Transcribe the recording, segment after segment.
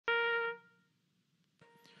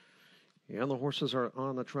And the horses are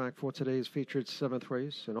on the track for today's featured 7th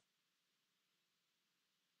race. And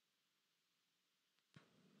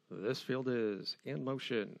this field is in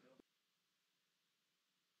motion.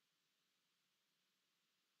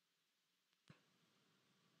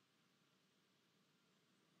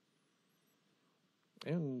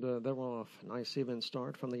 And they're off. Nice even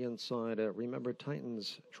start from the inside. Remember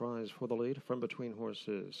Titans tries for the lead from between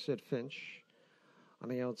horses. Sid Finch on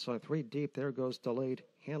the outside. 3 deep. There goes Delayed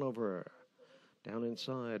Hanover. Down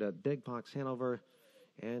inside, Big Box Hanover.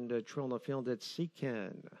 And Trill in the field at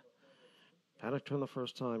Seacan. Paddock turn the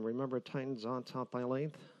first time. Remember Titans on top by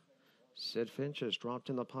length. Sid Finch is dropped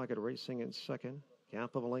in the pocket, racing in second.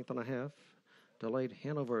 Gap of a length and a half. Delayed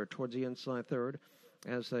Hanover towards the inside third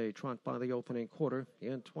as they trot by the opening quarter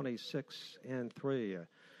in 26 and 3.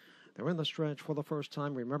 They're in the stretch for the first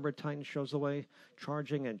time. Remember Titan shows the way,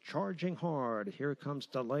 charging and charging hard. Here comes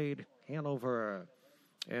Delayed Hanover.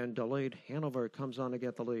 And Delayed Hanover comes on to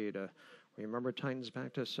get the lead. Remember Titans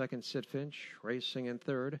back to second. Sid Finch racing in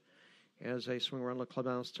third as they swing around the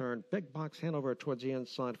clubhouse turn. Big Box Hanover towards the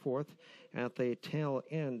inside fourth. At the tail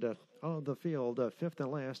end of the field, fifth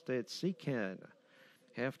and last, it's Seacan.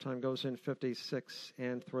 Halftime goes in 56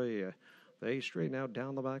 and 3. They straighten out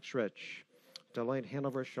down the back stretch. Delayed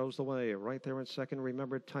Hanover shows the way. Right there in second,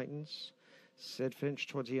 Remember Titans. Sid Finch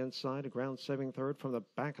towards the inside. Ground saving third. From the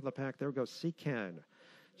back of the pack, there goes Seacan.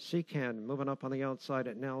 Seacan moving up on the outside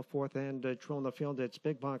at now fourth and Trill in the field. It's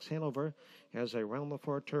Big Box Hanover as they round the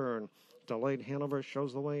far turn. Delayed Hanover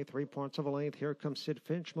shows the way, 3 points of a length. Here comes Sid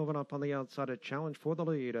Finch moving up on the outside, a challenge for the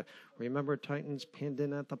lead. Remember Titans pinned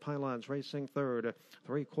in at the pylons, racing third.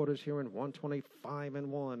 3/4 here in 125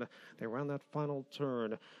 and 1. They round that final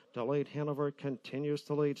turn. Delayed Hanover continues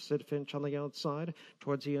to lead. Sid Finch on the outside.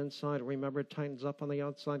 Towards the inside, Remember Titans up on the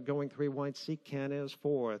outside, going 3 wide. Seacan is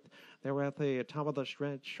fourth. They're at the top of the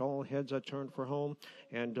stretch. All heads are turned for home.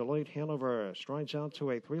 And Delayed Hanover strides out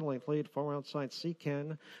to a 3-length lead. Far outside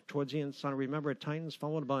Seacan. Towards the inside, Remember Titans,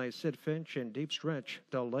 followed by Sid Finch in deep stretch.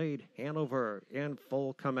 Delayed Hanover in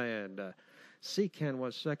full command. Seacan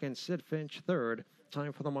was second. Sid Finch third.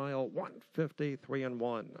 Time for the mile, 1:53 and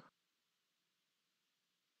 1.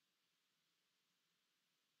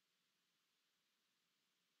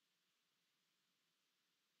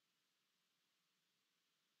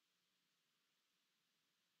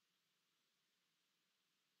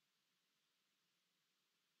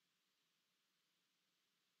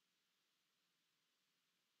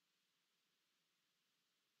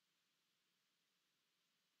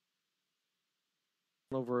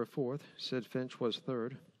 Over fourth. Sid Finch was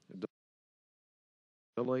third.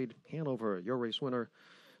 Delayed Hanover, your race winner.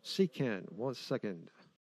 Seacan was second.